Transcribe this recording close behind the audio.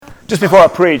Just before I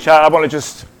preach, I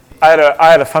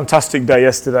had a fantastic day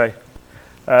yesterday.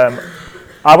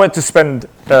 I went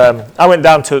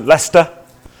down to Leicester,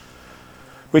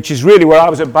 which is really where I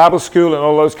was at Bible school and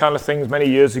all those kind of things many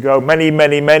years ago.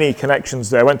 Many connections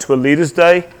there. I went to a Leaders'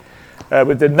 Day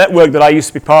with the network that I used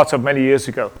to be part of many years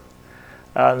ago.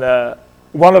 And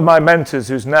one of my mentors,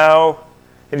 who's now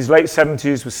in his late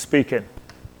 70s, was speaking.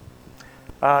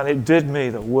 And it did me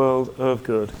the world of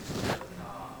good.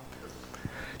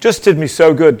 Just did me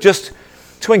so good. Just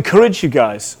to encourage you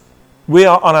guys, we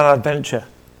are on an adventure.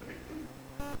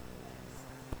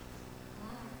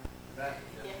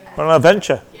 We're on an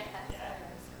adventure.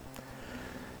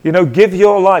 You know, give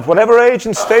your life, whatever age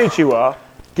and stage you are,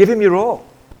 give him your all.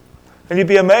 And you'd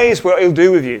be amazed what he'll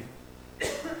do with you.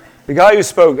 The guy who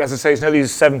spoke, as I say, he's nearly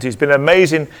his 70s. He's been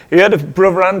amazing. You heard of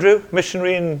Brother Andrew,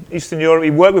 missionary in Eastern Europe?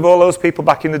 He worked with all those people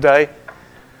back in the day.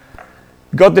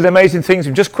 God did amazing things.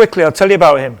 And just quickly, I'll tell you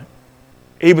about him.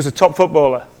 He was a top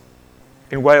footballer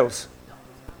in Wales.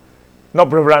 Not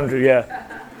Brother Andrew,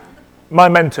 yeah. My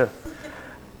mentor.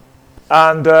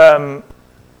 And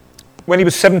when he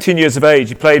was 17 years of age,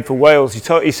 he played for Wales.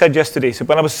 He said yesterday, he said,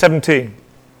 when I was 17,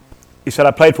 he said,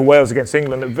 I played for Wales against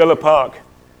England at Villa Park.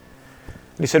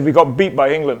 And he said, we got beat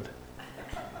by England.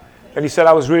 And he said,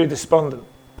 I was really despondent.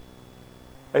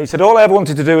 And he said, all I ever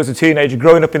wanted to do as a teenager,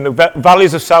 growing up in the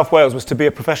valleys of South Wales, was to be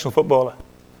a professional footballer.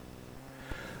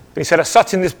 And he said, I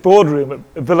sat in this boardroom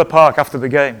at Villa Park after the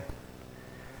game.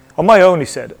 On my own, he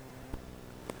said.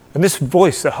 And this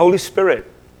voice, the Holy Spirit,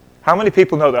 how many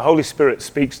people know the Holy Spirit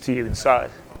speaks to you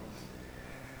inside?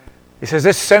 He says,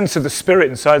 this sense of the Spirit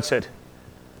inside said,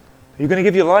 are you going to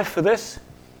give your life for this?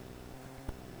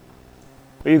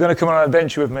 Or are you going to come on an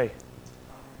adventure with me?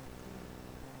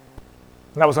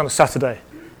 And that was on a Saturday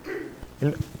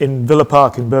in Villa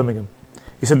Park in Birmingham.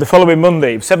 He said the following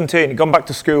Monday, he was 17, he'd gone back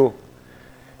to school,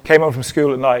 came home from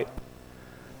school at night,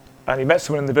 and he met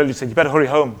someone in the village and said, you better hurry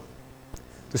home.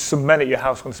 There's some men at your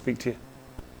house want to speak to you.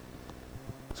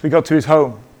 So we got to his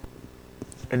home,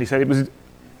 and he said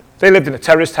they lived in a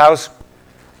terraced house,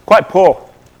 quite poor.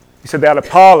 He said they had a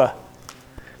parlour.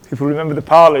 People remember the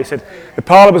parlour. He said the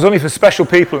parlour was only for special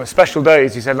people and special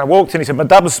days. He said, and I walked in, he said, my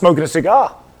dad was smoking a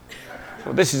cigar.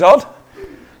 Well, this is odd.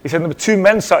 He said there were two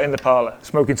men sat in the parlour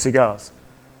smoking cigars.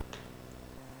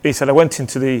 He said, I went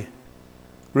into the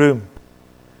room,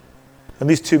 and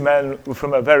these two men were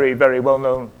from a very, very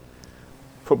well-known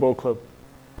football club.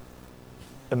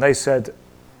 And they said,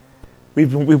 we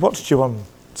watched you on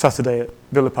Saturday at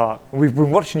Villa Park, and we've been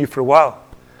watching you for a while.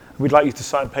 And we'd like you to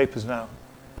sign papers now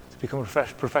to become a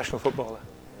professional footballer.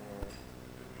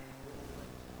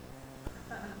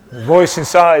 The voice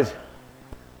inside,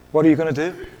 what are you going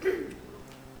to do?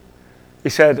 He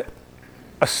said,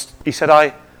 I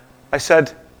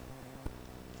said,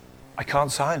 I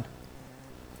can't sign.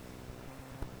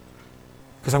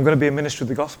 Because I'm going to be a minister of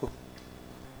the gospel.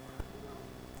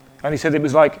 And he said it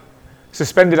was like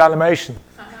suspended animation.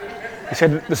 He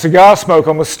said the cigar smoke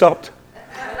almost stopped.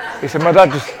 He said, my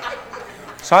dad just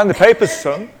sign the papers,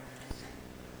 son.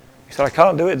 He said, I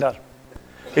can't do it, Dad.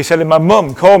 He said, and my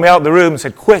mum called me out of the room and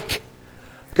said, quick,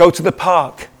 go to the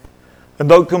park and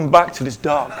don't come back till it's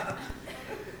dark.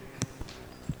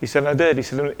 He said, and I did.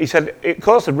 He said it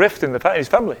caused a rift in his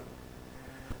family.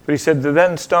 But he said, they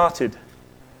then started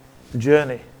the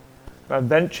journey, an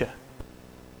adventure.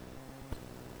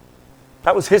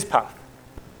 That was his path.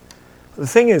 But the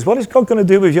thing is, what is God going to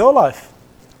do with your life?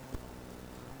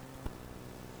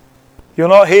 You're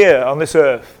not here on this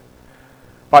earth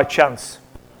by chance.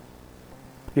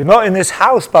 You're not in this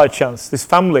house by chance, this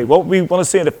family. What we want to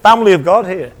see in the family of God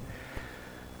here.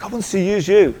 God wants to use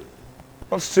you.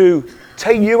 Wants to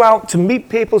take you out to meet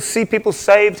people, see people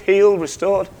saved, healed,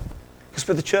 restored. Just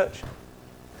for the church.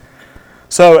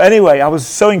 So anyway, I was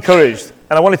so encouraged,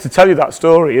 and I wanted to tell you that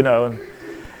story, and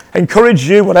encourage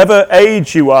you, whatever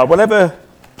age you are, whatever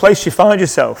place you find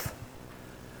yourself.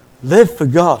 Live for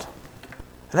God,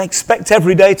 and expect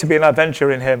every day to be an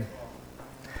adventure in Him.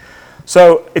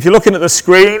 So if you're looking at the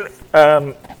screen,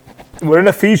 we're in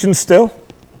Ephesians still.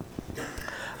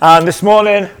 And this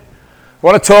morning, I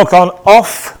want to talk on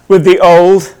off with the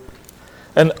old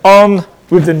and on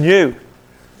with the new.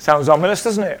 Sounds ominous,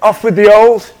 doesn't it? Off with the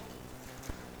old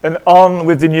and on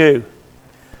with the new.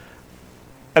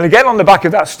 And again, on the back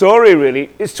of that story, really,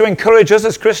 is to encourage us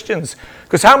as Christians.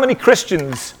 Because how many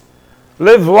Christians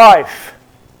live life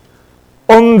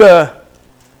under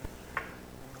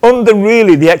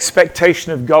really the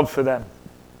expectation of God for them?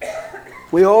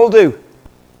 We all do.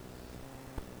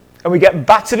 And we get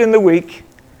battered in the week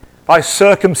by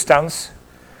circumstance,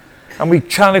 and we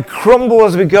kind of crumble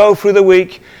as we go through the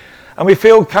week, And we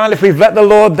feel if we've let the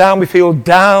Lord down, we feel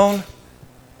down.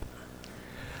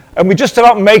 And we just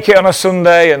about make it on a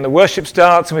Sunday and the worship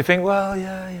starts and we think, well,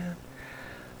 yeah.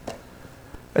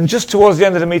 And just towards the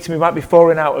end of the meeting, we might be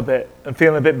falling out a bit and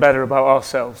feeling a bit better about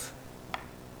ourselves.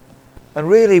 And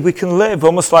really, we can live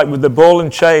almost like with the ball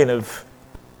and chain of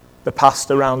the past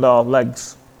around our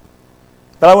legs.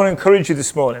 But I want to encourage you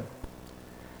this morning.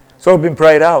 It's all been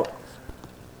prayed out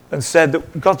and said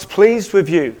that God's pleased with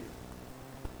you.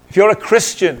 If you're a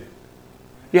Christian,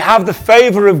 you have the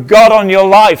favor of God on your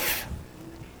life.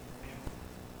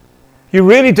 You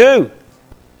really do.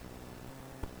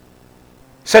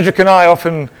 Cedric and I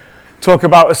often talk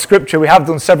about a scripture, we have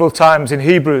done several times in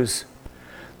Hebrews,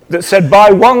 that said,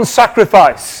 by one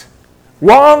sacrifice,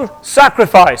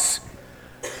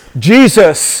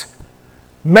 Jesus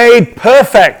made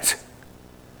perfect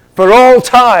for all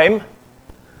time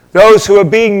those who are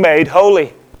being made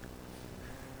holy.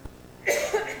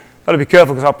 Got to be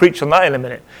careful because I'll preach on that in a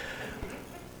minute.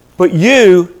 But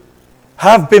you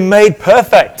have been made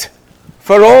perfect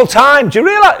for all time. Do you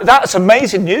realize that's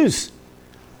amazing news?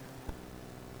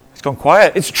 It's gone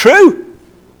quiet. It's true.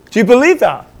 Do you believe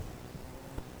that?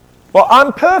 Well,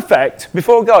 I'm perfect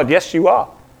before God. Yes, you are.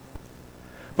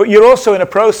 But you're also in a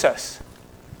process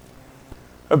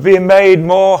of being made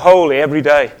more holy every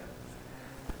day.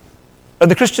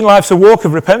 And the Christian life's a walk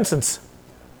of repentance.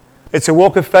 It's a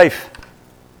walk of faith.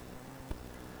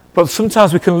 But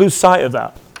sometimes we can lose sight of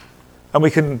that. And we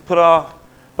can put our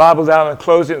Bible down and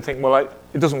close it and think, well,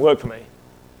 it doesn't work for me.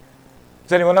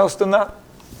 Has anyone else done that?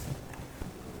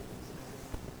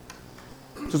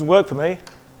 It doesn't work for me.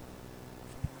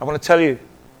 I want to tell you,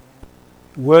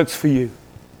 it works for you.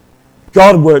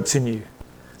 God works in you.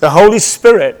 The Holy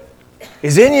Spirit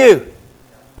is in you.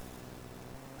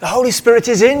 The Holy Spirit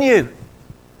is in you.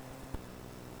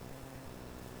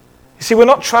 You see, we're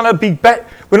not trying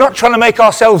to make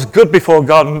ourselves good before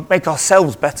God and make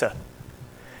ourselves better.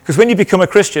 Because when you become a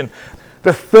Christian,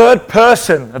 the third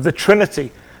person of the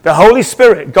Trinity, the Holy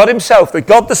Spirit, God Himself, the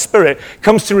God the Spirit,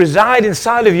 comes to reside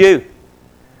inside of you.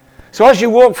 So as you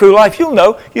walk through life, you'll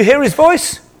know, you hear His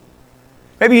voice.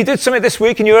 Maybe you did something this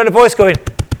week and you heard a voice going,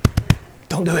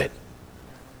 don't do it.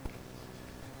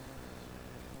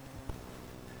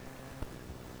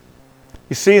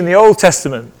 You see, in the Old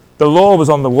Testament, the law was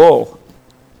on the wall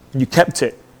and you kept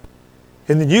it.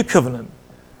 In the New Covenant,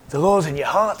 the law's in your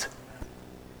heart.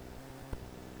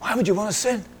 Why would you want to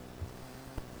sin?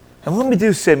 And when we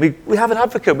do sin, we have an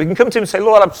advocate. We can come to Him and say,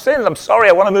 Lord, I've sinned. I'm sorry.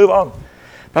 I want to move on.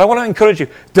 But I want to encourage you,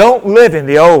 don't live in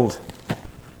the old.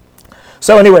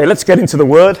 So anyway, let's get into the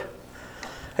Word.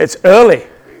 It's early.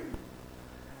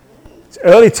 It's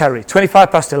early, Terry,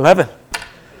 11:25.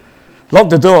 Lock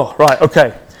the door. Right,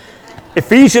 okay.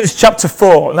 Ephesians chapter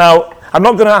 4. Now, I'm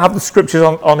not going to have the scriptures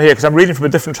on here because I'm reading from a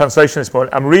different translation this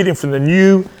morning. I'm reading from the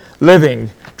New Living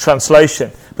Translation.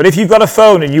 But if you've got a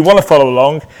phone and you want to follow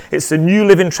along, it's the New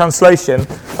Living Translation,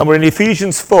 and we're in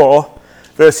Ephesians 4,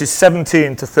 verses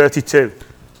 17 to 32.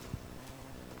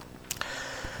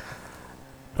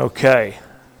 Okay,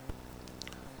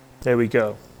 there we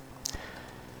go.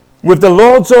 With the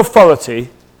Lord's authority,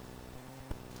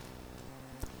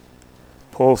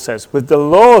 Paul says, with the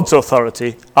Lord's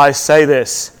authority, I say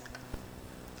this,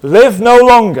 live no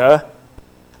longer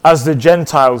as the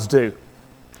Gentiles do,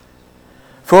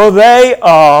 for they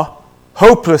are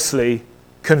hopelessly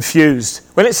confused.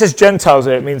 When it says Gentiles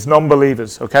here, it means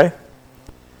non-believers, okay?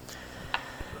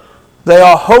 They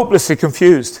are hopelessly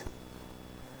confused.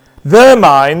 Their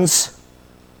minds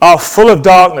are full of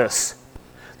darkness.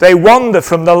 They wander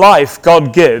from the life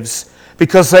God gives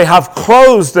because they have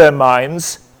closed their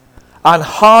minds and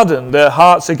hardened their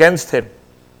hearts against Him.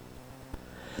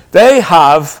 They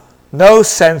have no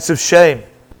sense of shame.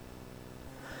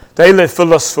 They live for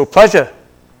lustful pleasure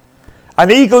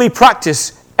and eagerly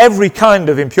practice every kind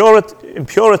of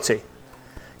impurity.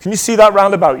 Can you see that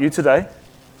round about you today?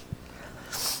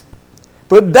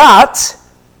 But that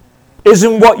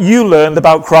isn't what you learned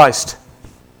about Christ.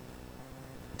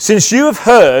 Since you have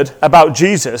heard about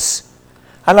Jesus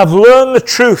and have learned the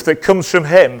truth that comes from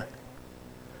Him,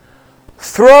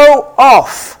 throw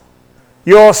off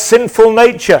your sinful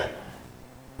nature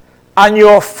and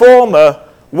your former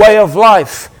way of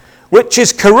life, which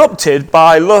is corrupted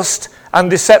by lust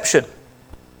and deception.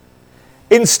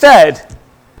 Instead,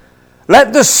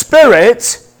 let the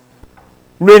Spirit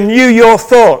renew your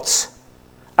thoughts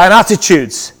and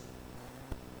attitudes.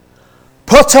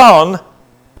 Put on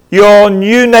your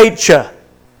new nature,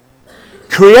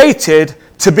 created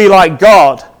to be like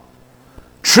God,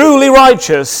 truly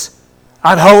righteous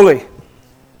and holy.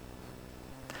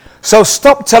 So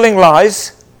stop telling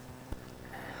lies.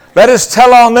 Let us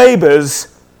tell our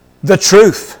neighbours the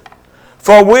truth,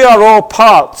 for we are all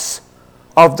parts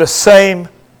of the same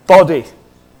body.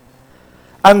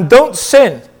 And don't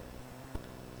sin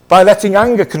by letting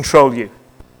anger control you.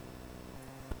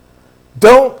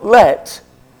 Don't let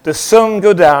the sun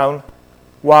go down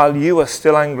while you are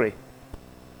still angry.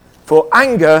 For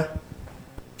anger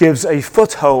gives a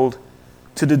foothold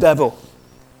to the devil.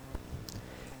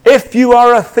 If you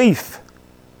are a thief,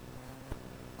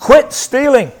 quit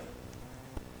stealing.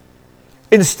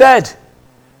 Instead,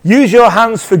 use your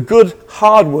hands for good,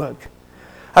 hard work,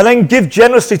 and then give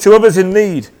generously to others in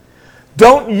need.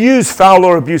 Don't use foul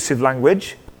or abusive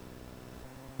language.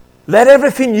 Let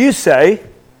everything you say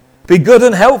be good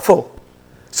and helpful,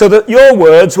 so that your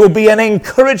words will be an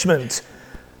encouragement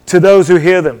to those who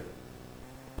hear them.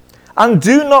 And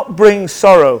do not bring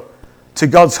sorrow to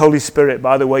God's Holy Spirit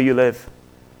by the way you live.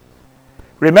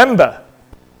 Remember,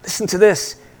 listen to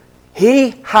this,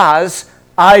 He has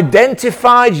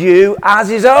identified you as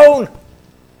His own,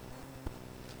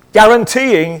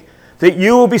 guaranteeing that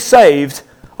you will be saved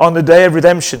on the day of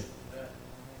redemption.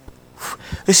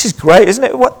 This is great, isn't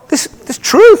it? What this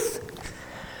truth.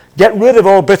 Get rid of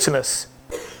all bitterness,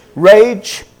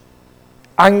 rage,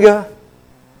 anger,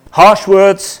 harsh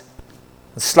words,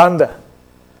 and slander,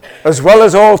 as well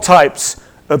as all types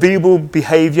of evil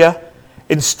behavior.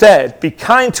 Instead, be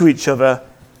kind to each other,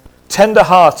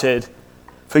 tender-hearted,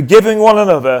 forgiving one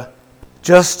another,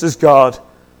 just as God,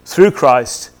 through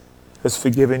Christ, has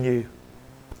forgiven you.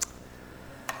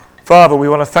 Father, we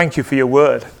want to thank you for your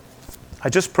word. I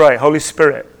just pray, Holy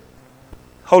Spirit,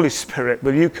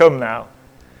 will you come now?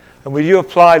 And will you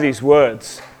apply these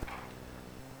words,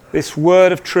 this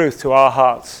word of truth to our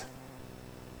hearts?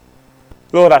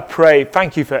 Lord, I pray,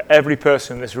 thank you for every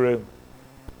person in this room.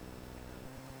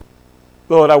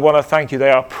 Lord, I want to thank you. They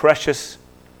are precious,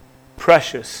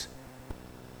 precious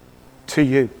to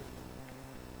you.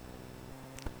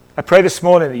 I pray this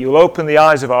morning that you'll open the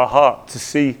eyes of our heart to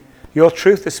see your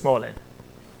truth this morning.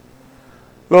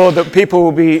 Lord, that people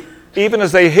will be, even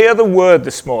as they hear the word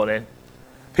this morning,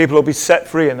 people will be set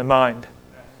free in the mind.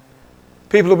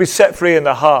 People will be set free in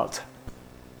the heart.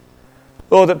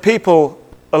 Lord, that people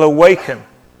will awaken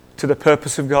to the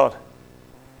purpose of God.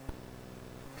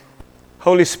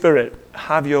 Holy Spirit,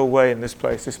 have your way in this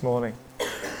place this morning.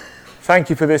 Thank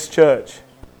you for this church.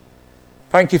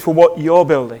 Thank you for what you're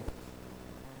building.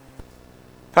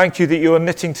 Thank you that you are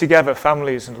knitting together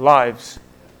families and lives.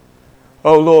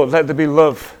 Oh Lord, let there be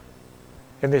love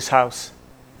in this house.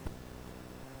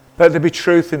 Let there be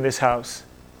truth in this house.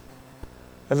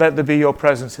 And let there be your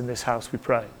presence in this house, we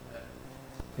pray.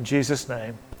 In Jesus'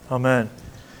 name, amen.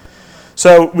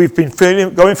 So we've been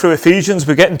going through Ephesians.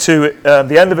 We're getting to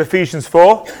the end of Ephesians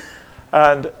 4.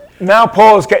 And now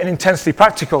Paul is getting intensely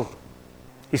practical.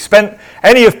 He spent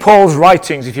any of Paul's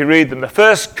writings, if you read them, the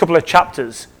first couple of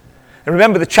chapters. And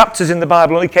remember, the chapters in the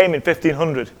Bible only came in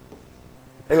 1500.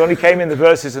 They only came in the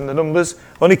verses and the numbers,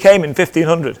 only came in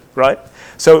 1500, right?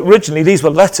 So originally these were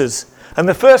letters. And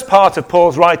the first part of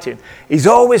Paul's writing, he's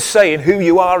always saying who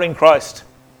you are in Christ.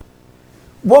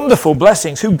 Wonderful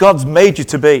blessings, who God's made you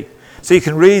to be. So you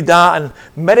can read that and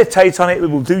meditate on it. It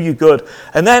will do you good.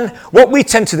 And then what we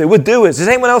tend to do, we're doers. Is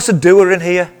anyone else a doer in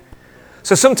here?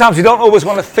 So sometimes we don't always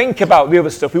want to think about the other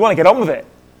stuff. We want to get on with it.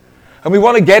 And we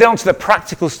want to get on to the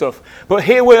practical stuff. But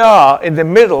here we are in the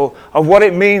middle of what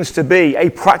it means to be a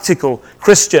practical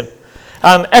Christian.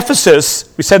 And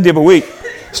Ephesus, we said the other week,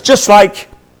 it's just like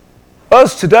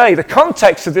us today. The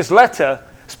context of this letter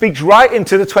speaks right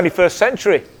into the 21st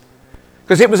century.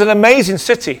 Because it was an amazing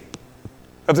city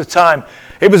of the time.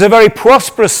 It was a very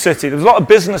prosperous city. There was a lot of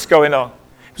business going on.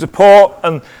 It was a port,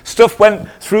 and stuff went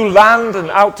through land and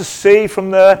out to sea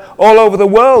from there all over the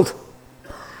world.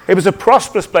 It was a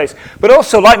prosperous place. But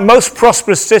also, like most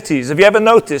prosperous cities, have you ever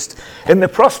noticed, in the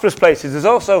prosperous places, there's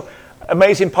also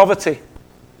amazing poverty.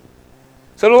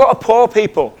 So there are a lot of poor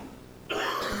people.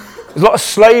 There's a lot of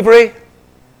slavery.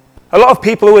 A lot of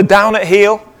people who are down at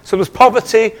heel. So there's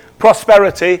poverty,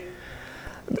 prosperity.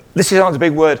 This sounds a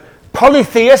big word.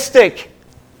 Polytheistic.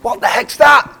 What the heck's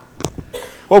that?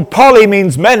 Well, poly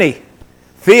means many.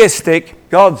 Theistic,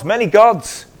 gods, many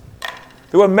gods.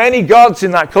 There were many gods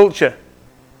in that culture.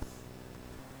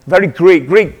 Very Greek.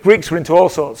 Greeks were into all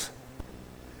sorts.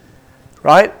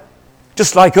 Right?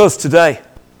 Just like us today.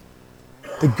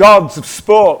 The gods of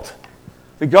sport.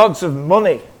 The gods of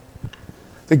money.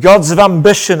 The gods of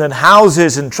ambition and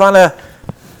houses and trying to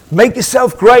make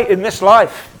yourself great in this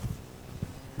life.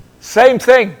 Same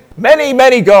thing. Many,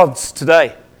 many gods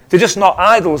today. They're just not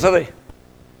idols, are they?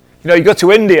 You know, you go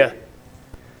to India.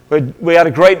 We had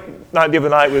a great night the other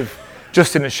night with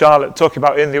Justin and Charlotte talking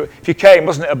about India. If you came,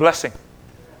 wasn't it a blessing?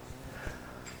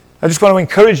 I just want to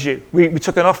encourage you. We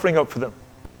took an offering up for them.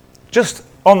 Just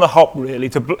on the hop, really,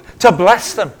 to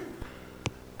bless them.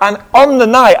 And on the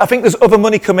night, I think there's other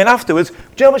money coming afterwards. Do you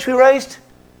know how much we raised?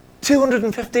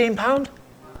 £215.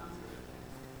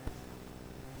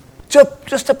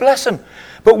 Just to bless them.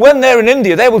 But when they're in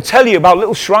India, they will tell you about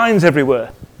little shrines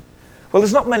everywhere. Well,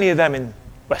 there's not many of them in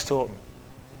Westhoughton.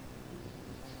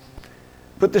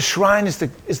 But the shrine is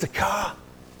the car.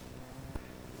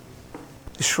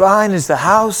 The shrine is the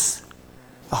house,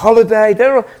 the holiday.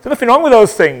 There's nothing wrong with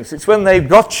those things. It's when they've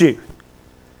got you.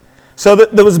 So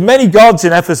there was many gods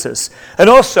in Ephesus. And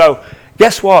also,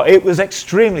 guess what? It was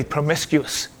extremely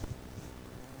promiscuous.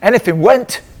 Anything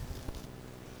went.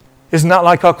 Isn't that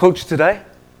like our culture today?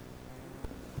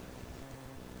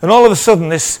 And all of a sudden,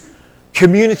 this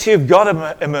community of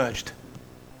God emerged.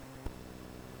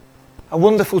 A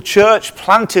wonderful church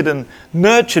planted and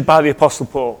nurtured by the Apostle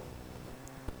Paul.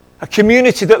 A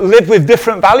community that lived with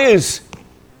different values.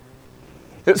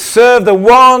 That served the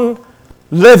one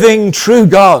living true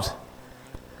God.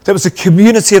 That was a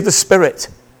community of the Spirit.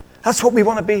 That's what we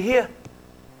want to be here.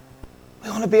 We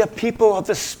want to be a people of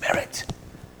the Spirit.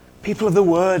 People of the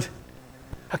Word.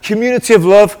 A community of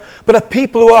love, but a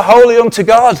people who are holy unto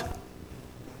God.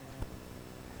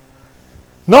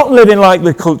 Not living like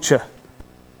the culture.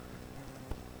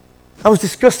 I was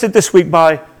disgusted this week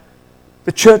by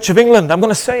the Church of England. I'm going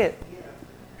to say it.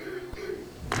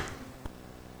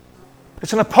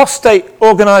 It's an apostate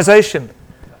organisation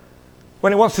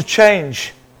when it wants to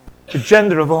change the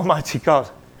gender of Almighty God.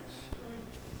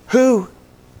 Who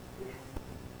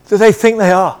do they think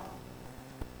they are?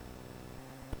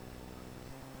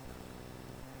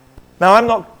 Now, I'm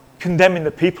not condemning the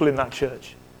people in that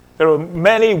church. There are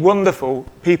many wonderful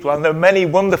people and there are many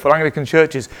wonderful Anglican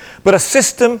churches. But a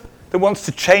system that wants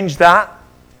to change that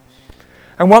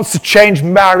and wants to change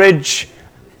marriage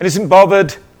and isn't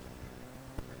bothered,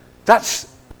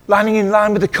 that's lining in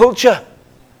line with the culture.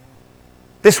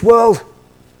 This world.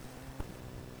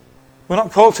 We're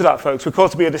not called to that, folks. We're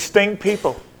called to be a distinct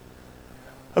people.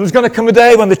 And there's going to come a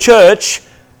day when the church,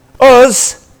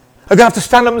 us, are going to have to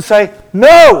stand up and say,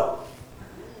 no!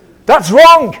 That's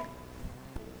wrong.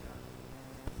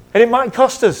 And it might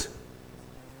cost us.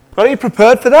 But are you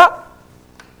prepared for that?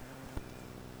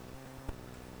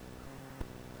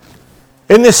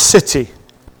 In this city,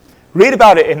 read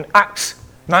about it in Acts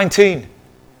 19.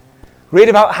 Read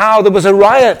about how there was a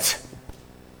riot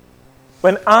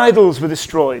when idols were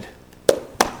destroyed.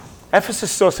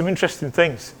 Ephesus saw some interesting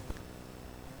things.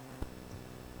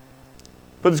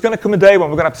 But there's going to come a day when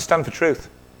we're going to have to stand for truth.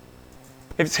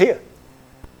 If it's here.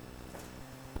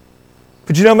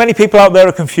 But you know, many people out there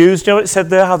are confused. You know what it said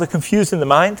there, how they're confused in the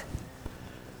mind?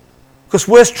 Because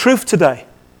where's truth today?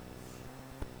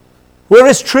 Where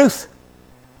is truth?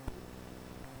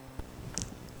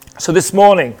 So this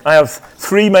morning, I have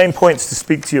 3 main points to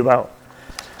speak to you about.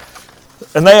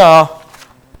 And they are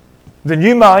the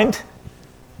new mind,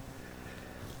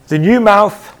 the new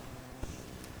mouth,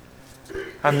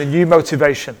 and the new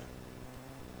motivation.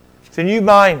 The new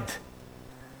mind.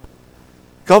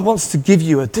 God wants to give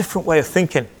you a different way of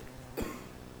thinking.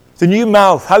 The new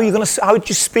mouth. How would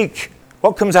you speak?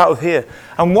 What comes out of here?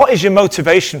 And what is your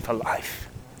motivation for life?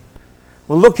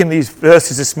 We'll look in these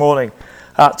verses this morning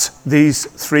at these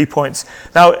 3 points.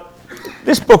 Now,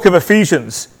 this book of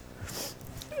Ephesians,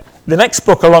 the next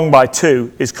book along by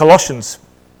 2 is Colossians.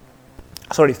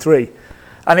 3.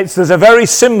 And there's a very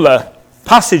similar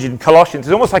passage in Colossians.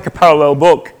 It's almost like a parallel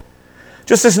book.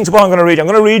 Just listen to what I'm going to read. I'm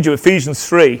going to read you Ephesians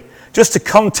 3, just to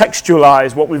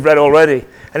contextualize what we've read already.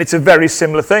 And it's a very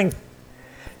similar thing.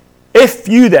 If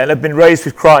you then have been raised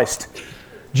with Christ,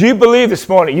 do you believe this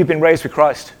morning you've been raised with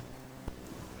Christ?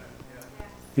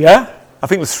 Yeah? I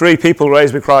think there's 3 people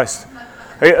raised with Christ.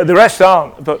 The rest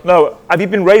aren't. But no, have you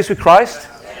been raised with Christ?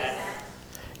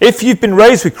 If you've been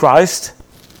raised with Christ,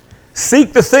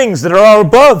 seek the things that are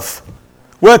above,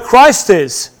 where Christ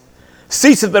is,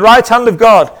 seated at the right hand of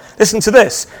God. Listen to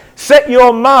this. Set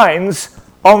your minds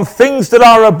on things that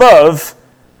are above,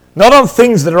 not on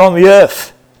things that are on the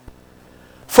earth.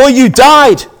 For you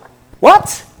died.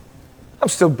 What? I'm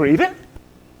still breathing.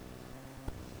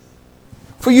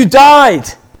 For you died,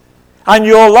 and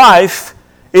your life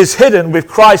is hidden with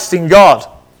Christ in God.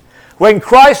 When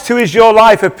Christ, who is your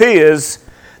life, appears,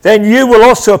 then you will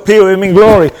also appear with him in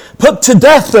glory. Put to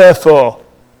death, therefore,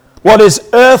 what is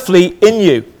earthly in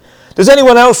you. Does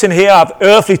anyone else in here have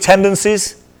earthly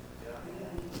tendencies?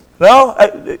 No?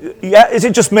 Yeah, is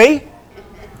it just me?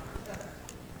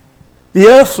 The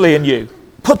earthly in you.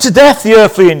 Put to death the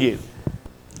earthly in you.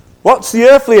 What's the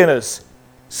earthly in us?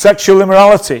 sexual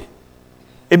immorality,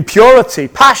 impurity,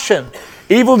 passion,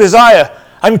 evil desire,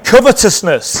 and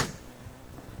covetousness,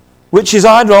 which is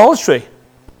idolatry.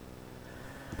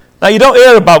 Now, you don't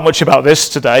hear much about this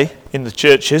today in the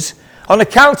churches. On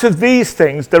account of these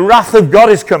things, the wrath of God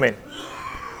is coming.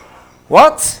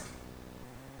 What?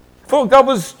 I thought God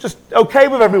was just okay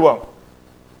with everyone.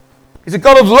 He's a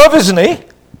God of love, isn't he?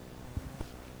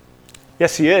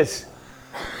 Yes, he is.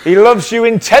 He loves you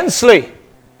intensely.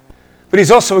 But he's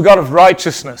also a God of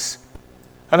righteousness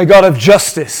and a God of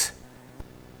justice.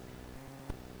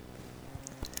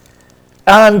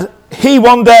 And he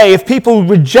one day, if people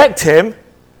reject him,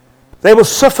 they will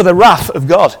suffer the wrath of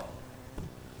God.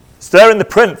 It's there in the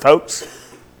print, folks.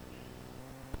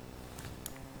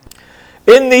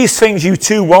 In these things you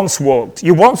too once walked.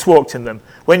 You once walked in them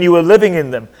when you were living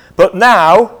in them. But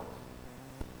now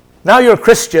you're a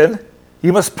Christian,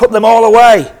 you must put them all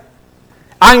away.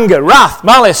 Anger, wrath,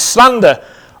 malice, slander,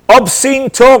 obscene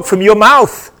talk from your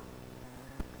mouth.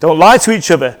 Don't lie to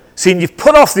each other, seeing you've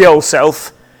put off the old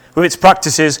self with its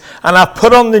practices and have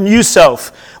put on the new self,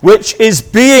 which is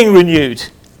being renewed.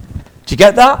 Do you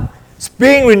get that? It's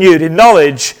being renewed in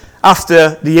knowledge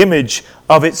after the image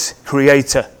of its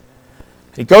creator.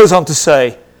 He goes on to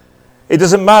say, it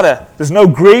doesn't matter. There's no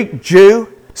Greek,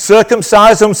 Jew,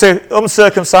 circumcised,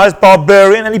 uncircumcised,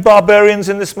 barbarian. Any barbarians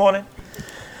in this morning?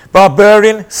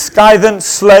 Barbarian, Scythian,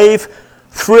 slave,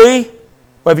 free,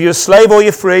 whether you're a slave or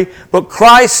you're free, but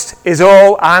Christ is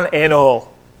all and in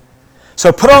all.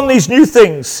 So put on these new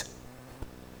things.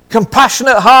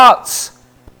 Compassionate hearts.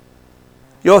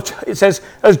 It says,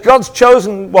 as God's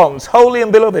chosen ones, holy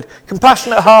and beloved,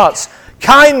 compassionate hearts,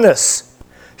 kindness,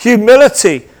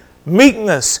 humility,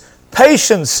 meekness,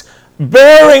 patience,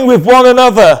 bearing with one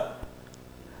another.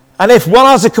 And if one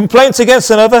has a complaint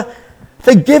against another,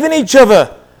 forgiving each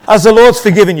other as the Lord's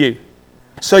forgiven you.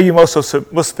 So you also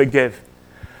must forgive.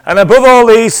 And above all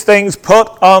these things, put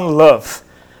on love,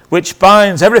 which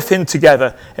binds everything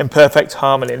together in perfect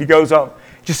harmony. And he goes on. Do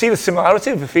you see the similarity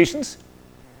of Ephesians?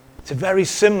 It's a very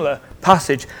similar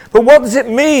passage. But what does it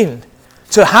mean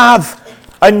to have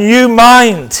a new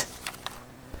mind?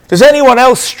 Does anyone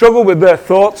else struggle with their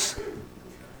thoughts?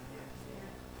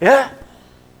 Yeah?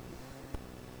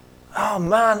 Oh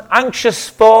man, anxious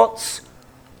thoughts,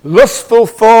 lustful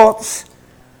thoughts,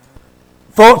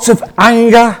 thoughts of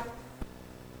anger.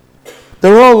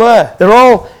 They're all there. They're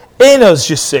all in us,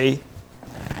 you see,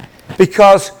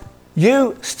 because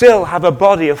you still have a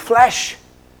body of flesh.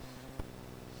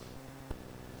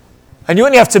 And you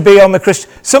only have to be on the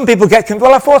Christian. Some people get convinced,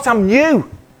 well, I thought I'm new.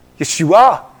 Yes, you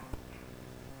are.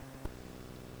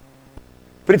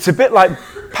 But it's a bit like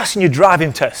passing your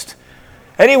driving test.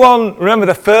 Anyone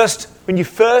remember when you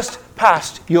first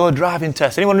passed your driving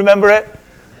test? Anyone remember it?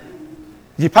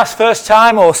 Did you pass first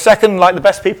time or second like the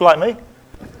best people like me?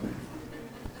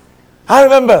 I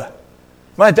remember.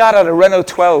 My dad had a Renault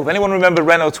 12. Anyone remember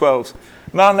Renault 12s?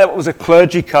 Man, that was a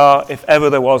clergy car if ever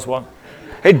there was one.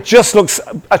 It just looks,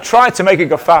 I tried to make it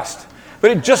go fast, but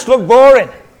it just looked boring.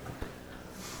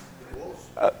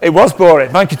 It was boring.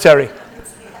 Thank you, Terry.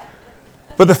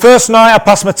 But the first night I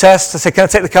passed my test, I said, can I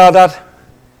take the car, Dad?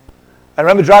 I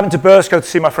remember driving to Burscough to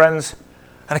see my friends,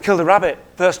 and I killed a rabbit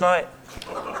first night.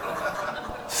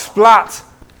 Splat.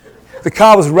 The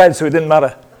car was red, so it didn't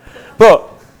matter. But,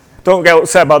 don't get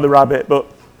upset about the rabbit, but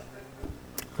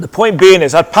the point being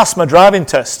is I'd passed my driving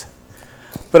test,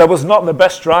 but I was not the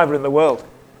best driver in the world.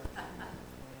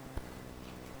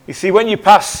 You see, when you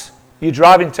pass your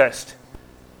driving test,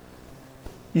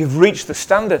 you've reached the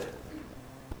standard.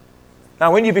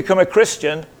 Now, when you become a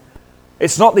Christian,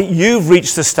 it's not that you've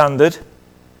reached the standard.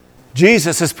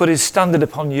 Jesus has put his standard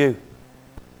upon you,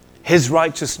 his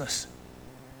righteousness.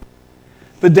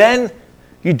 But then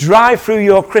you drive through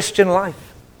your Christian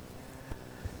life,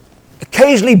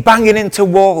 occasionally banging into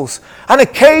walls, and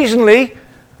occasionally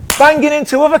banging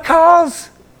into other cars.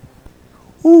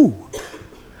 Ooh.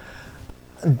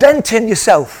 And denting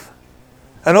yourself.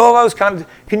 And all those kind of...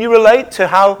 Can you relate to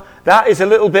how that is a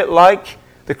little bit like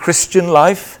the Christian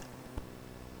life?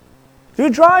 You're a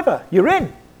driver. You're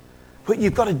in. But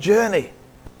you've got a journey.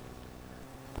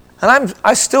 And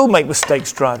I still make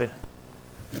mistakes driving.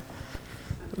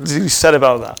 He said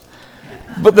about that.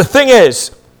 But the thing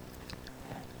is,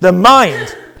 the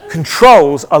mind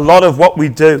controls a lot of what we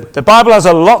do. The Bible has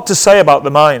a lot to say about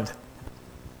the mind.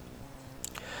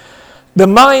 The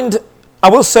mind, I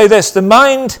will say this, the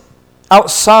mind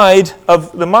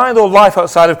or life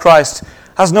outside of Christ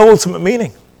has no ultimate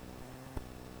meaning.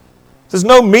 There's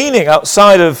no meaning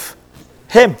outside of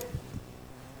him.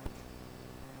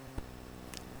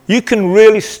 You can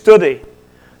really study.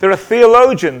 There are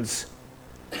theologians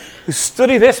who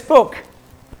study this book,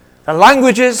 the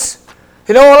languages,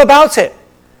 they know all about it.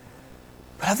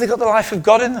 But have they got the life of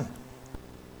God in them?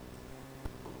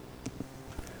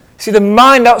 See, the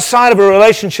mind outside of a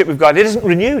relationship with God, it isn't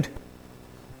renewed.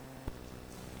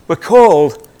 We're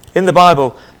called in the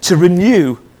Bible to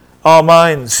renew our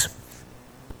minds.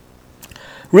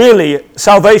 Really,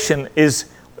 salvation is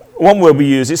one word we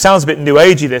use. It sounds a bit new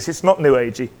agey, this. It's not new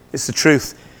agey. It's the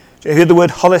truth. Do you hear the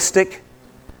word holistic?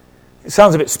 It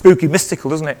sounds a bit spooky, mystical,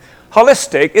 doesn't it?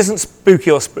 Holistic isn't spooky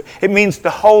or spooky. It means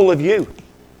the whole of you.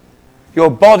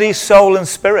 Your body, soul, and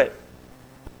spirit.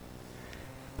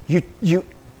 The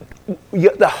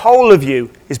whole of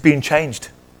you is being changed.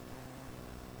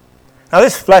 Now,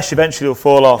 this flesh eventually will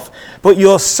fall off. But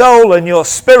your soul and your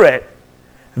spirit,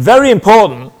 very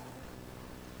important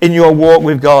in your walk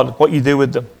with God, what you do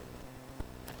with them.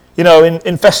 You know, in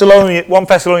 1 Thessalonians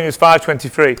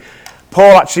 5:23,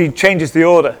 Paul actually changes the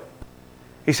order.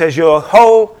 He says your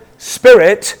whole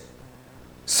spirit,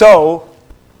 soul,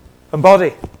 and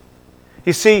body.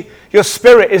 You see, your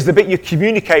spirit is the bit you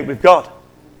communicate with God.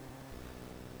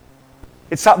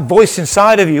 It's that voice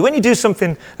inside of you. When you do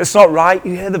something that's not right,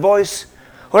 you hear the voice.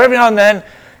 Or every now and then,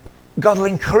 God will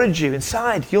encourage you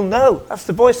inside. You'll know that's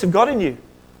the voice of God in you.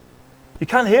 You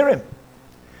can't hear him.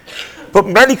 But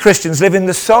many Christians live in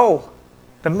the soul,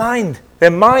 the mind.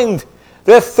 Their mind,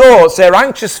 their thoughts, their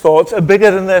anxious thoughts are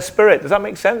bigger than their spirit. Does that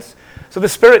make sense? So the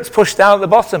spirit's pushed down at the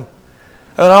bottom.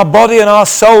 And our body and our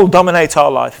soul dominate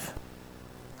our life.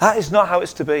 That is not how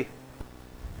it's to be.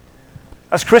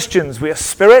 As Christians, we are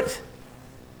spirit,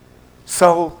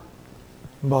 soul,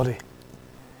 and body.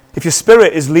 If your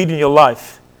spirit is leading your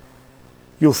life,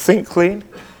 you'll think clean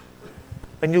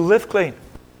and you'll live clean.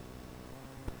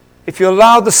 If you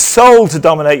allow the soul to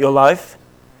dominate your life,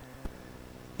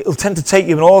 it'll tend to take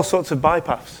you in all sorts of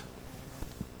bypaths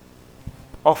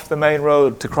off the main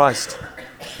road to Christ.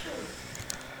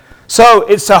 So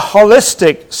it's a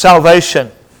holistic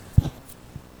salvation.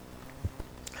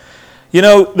 You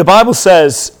know, the Bible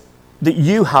says that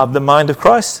you have the mind of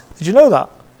Christ. Did you know that?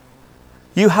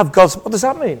 You have God's... What does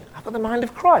that mean? I've got the mind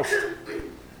of Christ.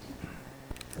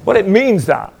 Well, it means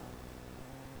that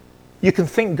you can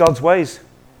think God's ways.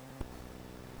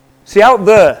 See, out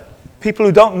there, people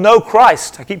who don't know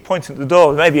Christ, I keep pointing at the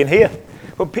door, maybe in here,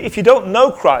 but if you don't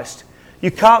know Christ,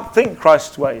 you can't think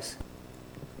Christ's ways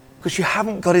because you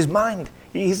haven't got his mind.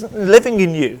 He isn't living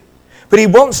in you. But he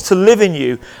wants to live in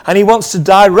you, and he wants to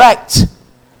direct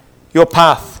your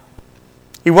path.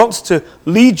 He wants to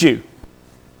lead you.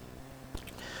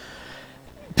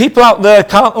 People out there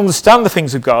can't understand the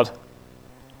things of God.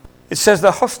 It says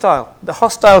they're hostile. They're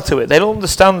hostile to it. They don't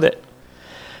understand it.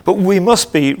 But we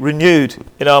must be renewed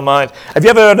in our mind. Have you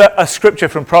ever heard a scripture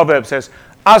from Proverbs that says,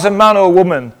 as a man or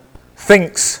woman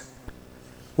thinks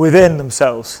within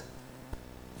themselves,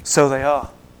 so they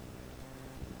are.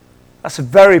 That's a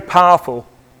very powerful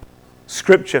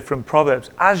scripture from Proverbs.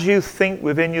 As you think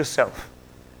within yourself.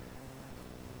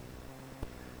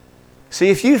 See,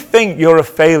 if you think you're a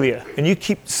failure and you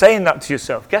keep saying that to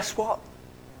yourself, guess what?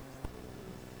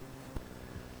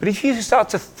 But if you start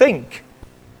to think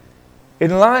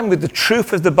in line with the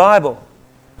truth of the Bible,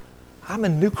 I'm a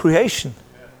new creation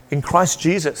in Christ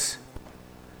Jesus.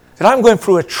 That I'm going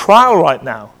through a trial right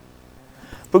now.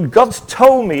 But God's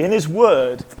told me in his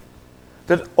word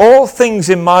that all things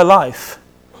in my life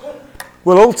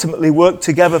will ultimately work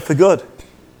together for good.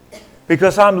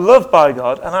 Because I'm loved by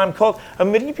God and I'm called.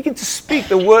 And when you begin to speak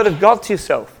the word of God to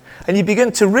yourself, and you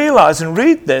begin to realize and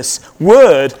read this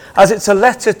word as it's a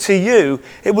letter to you,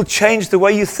 it will change the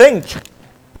way you think.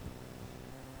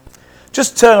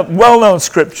 Just turn up well-known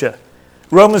scripture.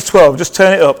 Romans 12. Just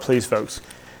turn it up, please, folks.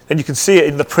 Then you can see it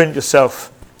in the print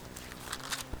yourself.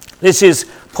 This is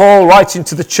Paul writing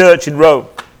to the church in Rome.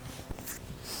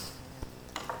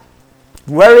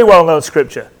 Very well-known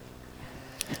scripture.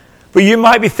 But you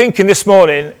might be thinking this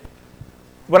morning,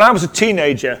 when I was a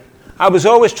teenager, I was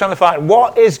always trying to find,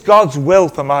 what is God's will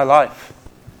for my life?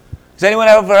 Has anyone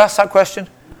ever asked that question?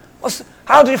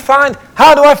 How do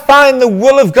I find the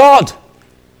will of God?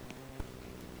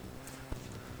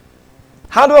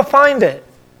 How do I find it?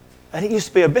 And it used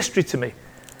to be a mystery to me.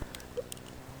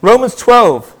 Romans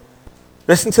 12.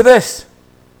 Listen to this.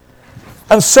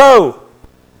 And so,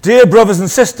 dear brothers and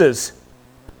sisters,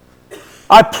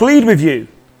 I plead with you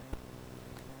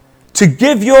to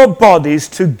give your bodies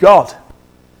to God.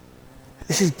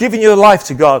 This is giving your life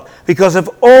to God because of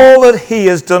all that he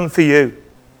has done for you.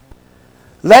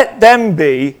 Let them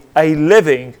be a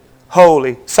living,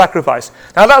 holy sacrifice.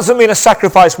 Now that doesn't mean a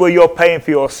sacrifice where you're paying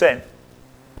for your sin.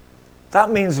 That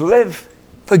means live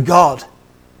for God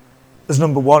as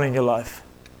number one in your life.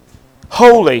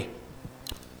 holy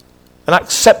and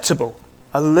acceptable,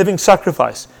 a living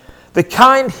sacrifice, the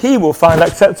kind he will find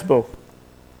acceptable.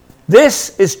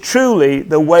 This is truly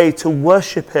the way to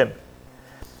worship him.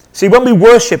 See, when we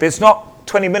worship, it's not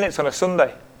 20 minutes on a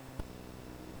Sunday.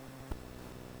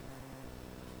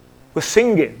 We're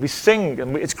singing, we sing,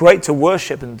 and it's great to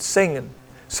worship and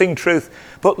sing truth.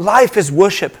 But life is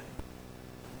worship.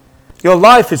 Your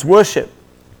life is worship.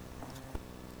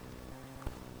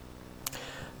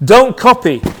 Don't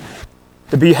copy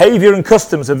the behavior and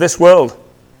customs of this world.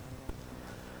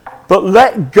 But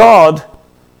let God,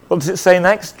 what does it say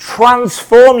next?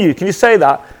 Transform you. Can you say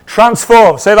that?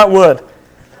 Transform. Say that word.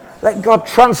 Let God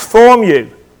transform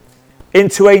you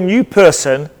into a new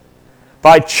person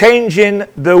by changing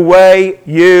the way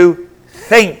you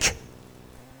think.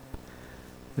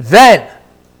 Then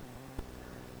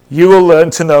you will learn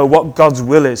to know what God's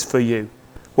will is for you,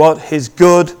 what his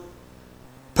good,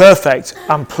 perfect,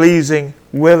 and pleasing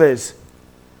will is.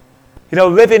 You know,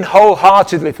 living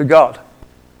wholeheartedly for God,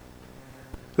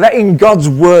 letting God's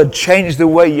word change the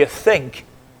way you think,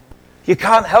 you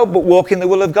can't help but walk in the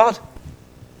will of God.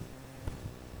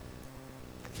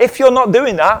 If you're not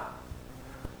doing that,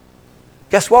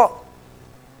 guess what?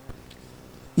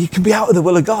 You can be out of the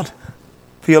will of God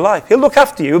for your life. He'll look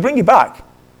after you. He'll bring you back.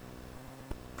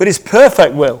 But his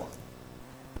perfect will.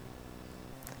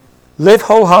 Live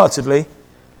wholeheartedly.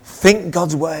 Think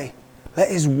God's way.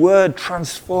 Let his word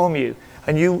transform you.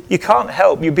 And you can't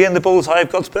help. You'll be in the bullseye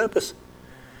of God's purpose.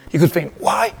 You could think,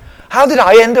 why? How did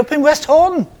I end up in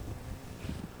Westhoughton?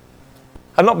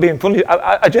 I'm not being funny.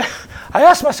 I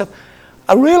asked myself,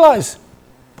 I realise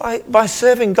by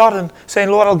serving God and saying,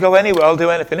 Lord, I'll go anywhere, I'll do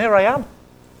anything, here I am.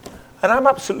 And I'm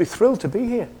absolutely thrilled to be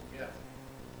here.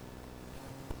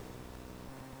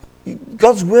 Yeah.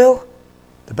 God's will,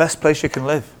 the best place you can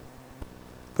live.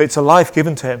 But it's a life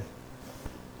given to him.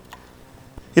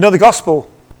 You know, the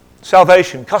gospel,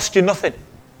 salvation, cost you nothing.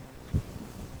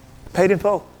 Paid in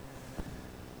full.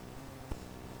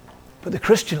 But the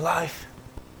Christian life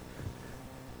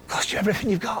costs you everything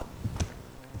you've got.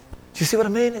 Do you see what I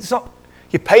mean? It's not,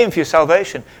 you're paying for your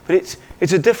salvation, but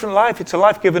it's a different life. It's a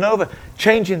life given over,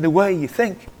 changing the way you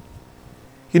think.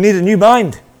 You need a new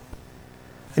mind.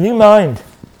 A new mind.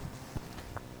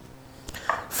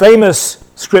 Famous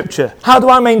scripture. How do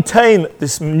I maintain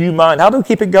this new mind? How do I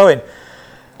keep it going?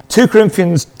 2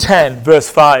 Corinthians 10, verse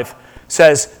 5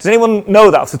 says, does anyone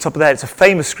know that off the top of their head? It's a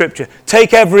famous scripture.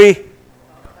 Take every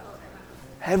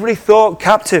thought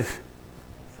captive.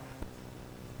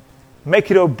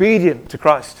 Make it obedient to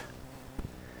Christ.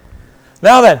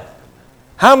 Now then,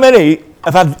 how many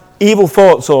have had evil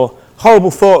thoughts or horrible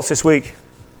thoughts this week?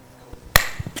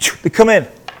 They come in.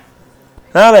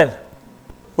 Now then,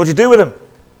 what do you do with them?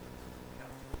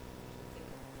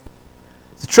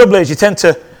 The trouble is, you tend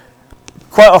to,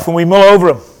 quite often we mull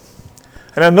over them.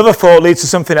 And another thought leads to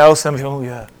something else, and we go, oh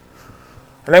yeah.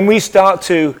 And then we start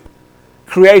to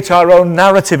create our own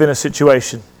narrative in a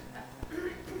situation.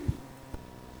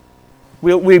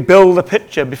 We build a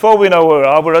picture. Before we know where we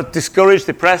are, we're discouraged,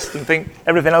 depressed, and think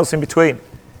everything else in between.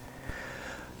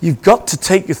 You've got to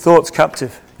take your thoughts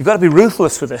captive. You've got to be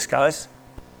ruthless with this, guys.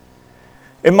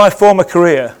 In my former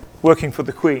career, working for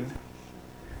the Queen,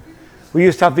 we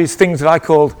used to have these things that I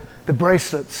called the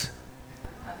bracelets.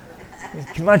 Can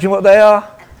you imagine what they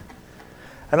are?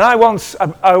 And I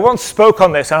once spoke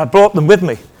on this, and I brought them with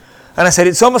me. And I said,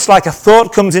 it's almost like a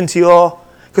thought comes into your...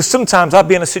 Because sometimes I'd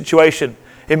be in a situation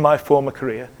in my former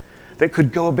career that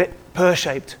could go a bit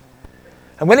pear-shaped.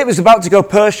 And when it was about to go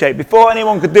pear-shaped, before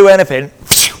anyone could do anything,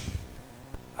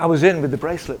 I was in with the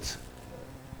bracelets.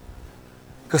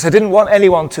 Because I didn't want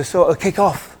anyone to sort of kick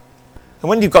off. And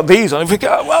when you've got these on, you think,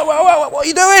 oh, whoa, what are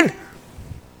you doing?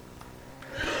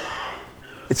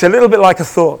 It's a little bit like a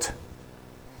thought.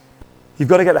 You've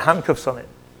got to get the handcuffs on it.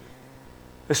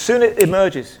 As soon as it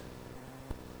emerges,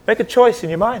 make a choice in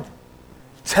your mind.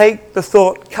 Take the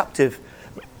thought captive.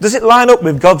 Does it line up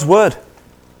with God's word?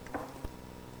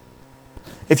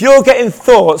 If you're getting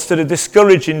thoughts that are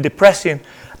discouraging, depressing,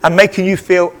 and making you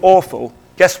feel awful,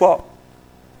 guess what?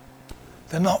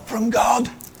 They're not from God.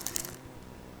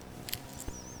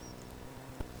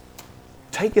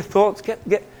 Take your thoughts,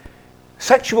 get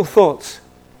sexual thoughts.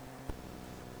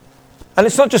 And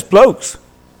it's not just blokes.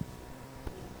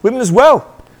 Women as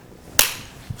well.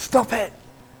 Stop it.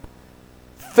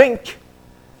 Think.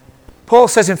 Paul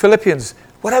says in Philippians,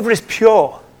 whatever is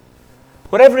pure,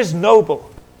 whatever is noble,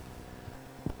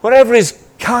 whatever is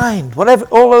kind, whatever,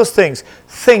 all those things,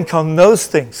 think on those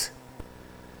things.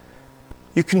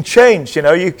 You can change,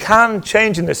 you can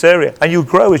change in this area, and you'll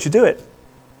grow as you do it.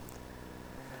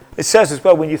 It says as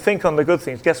well, when you think on the good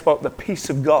things, guess what? The peace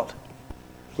of God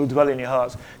will dwell in your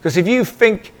hearts. Because if you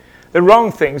think the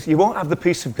wrong things, you won't have the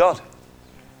peace of God.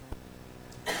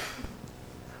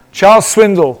 Charles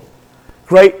Swindoll,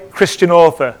 great Christian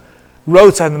author,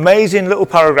 wrote an amazing little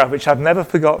paragraph which I've never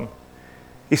forgotten.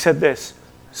 He said this: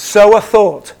 sow a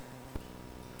thought,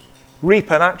 reap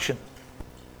an action.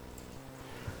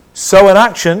 Sow an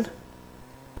action,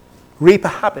 reap a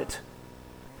habit.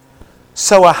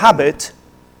 Sow a habit,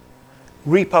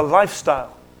 reap a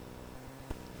lifestyle.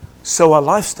 Sow a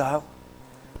lifestyle,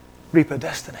 reap a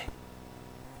destiny.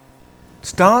 It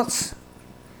starts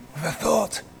with a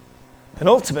thought and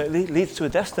ultimately leads to a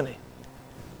destiny.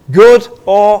 Good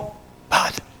or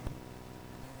bad.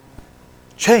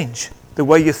 Change the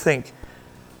way you think.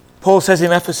 Paul says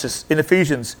in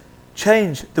Ephesians,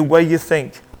 change the way you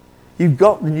think. You've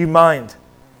got the new mind.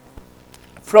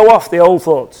 Throw off the old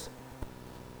thoughts.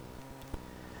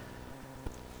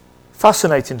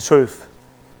 Fascinating truth.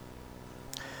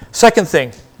 Second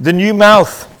thing, the new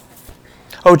mouth.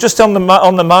 Oh, just on the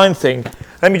mind thing,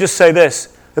 let me just say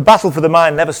this. The battle for the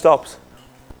mind never stops.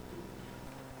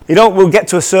 We'll get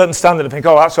to a certain standard and think,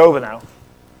 oh, that's over now.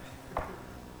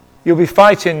 You'll be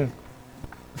fighting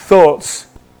thoughts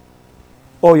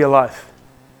all your life.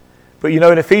 But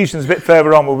in Ephesians, a bit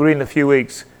further on, we'll read in a few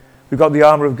weeks, we've got the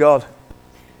armour of God.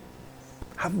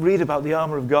 Read about the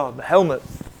armour of God. The helmet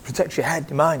protects your head,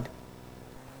 your mind.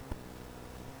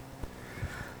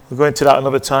 We'll go into that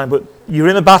another time, but you're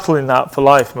in a battle in that for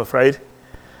life, I'm afraid.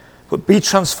 But be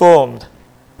transformed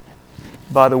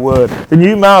by the word. The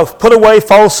new mouth. Put away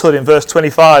falsehood in verse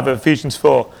 25 of Ephesians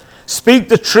 4. Speak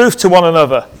the truth to one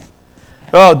another.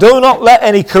 Oh, do not let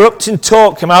any corrupting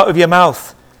talk come out of your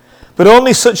mouth, but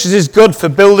only such as is good for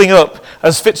building up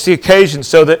as fits the occasion,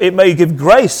 so that it may give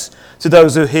grace to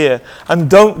those who hear. And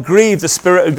don't grieve the Spirit of